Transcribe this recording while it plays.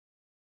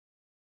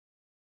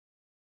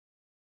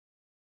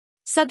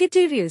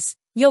Sagittarius,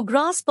 your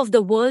grasp of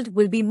the world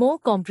will be more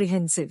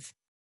comprehensive.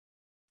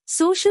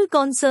 Social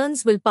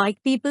concerns will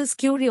pique people's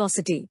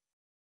curiosity.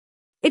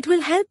 It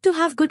will help to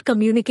have good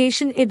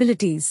communication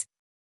abilities.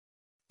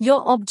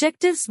 Your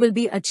objectives will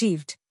be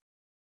achieved.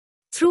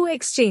 Through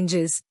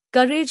exchanges,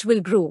 courage will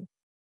grow.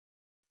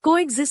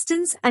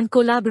 Coexistence and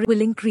collaboration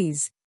will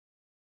increase.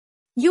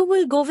 You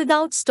will go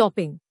without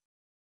stopping.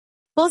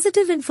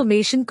 Positive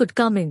information could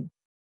come in.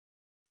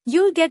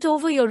 You'll get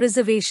over your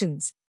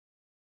reservations.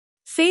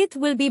 Faith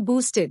will be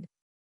boosted.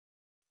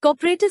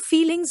 Cooperative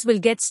feelings will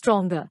get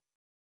stronger.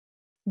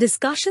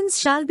 Discussions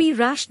shall be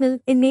rational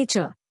in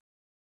nature.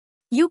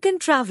 You can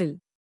travel.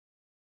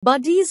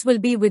 Buddies will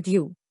be with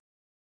you.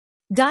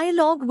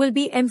 Dialogue will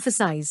be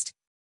emphasized.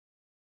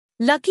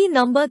 Lucky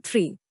number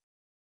 3.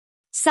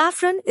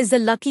 Saffron is the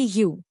lucky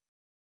hue.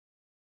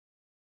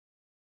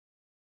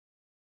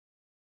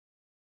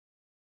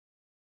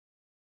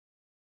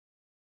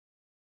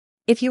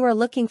 If you are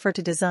looking for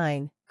to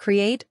design,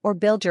 create or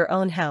build your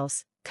own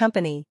house,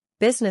 company,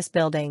 business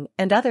building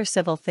and other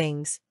civil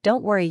things,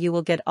 don't worry, you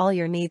will get all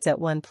your needs at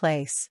one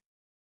place.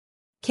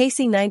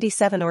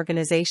 KC97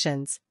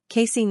 Organizations,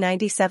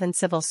 KC97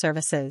 Civil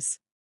Services.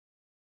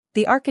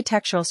 The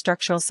Architectural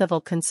Structural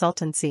Civil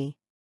Consultancy.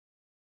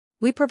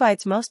 We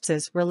provides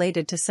mostes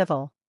related to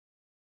civil.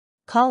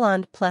 Call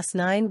on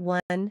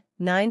 +91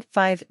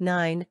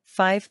 959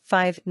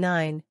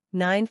 559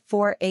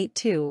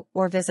 9482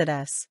 or visit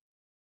us.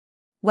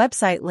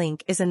 Website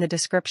link is in the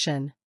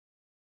description.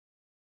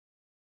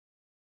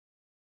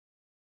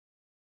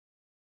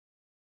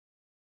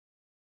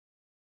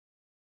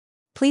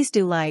 Please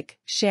do like,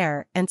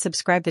 share, and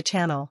subscribe the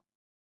channel.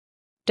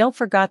 Don't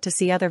forget to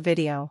see other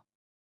video.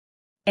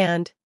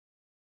 And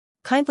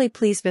kindly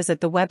please visit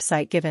the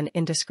website given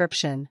in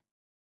description.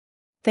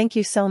 Thank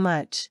you so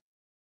much.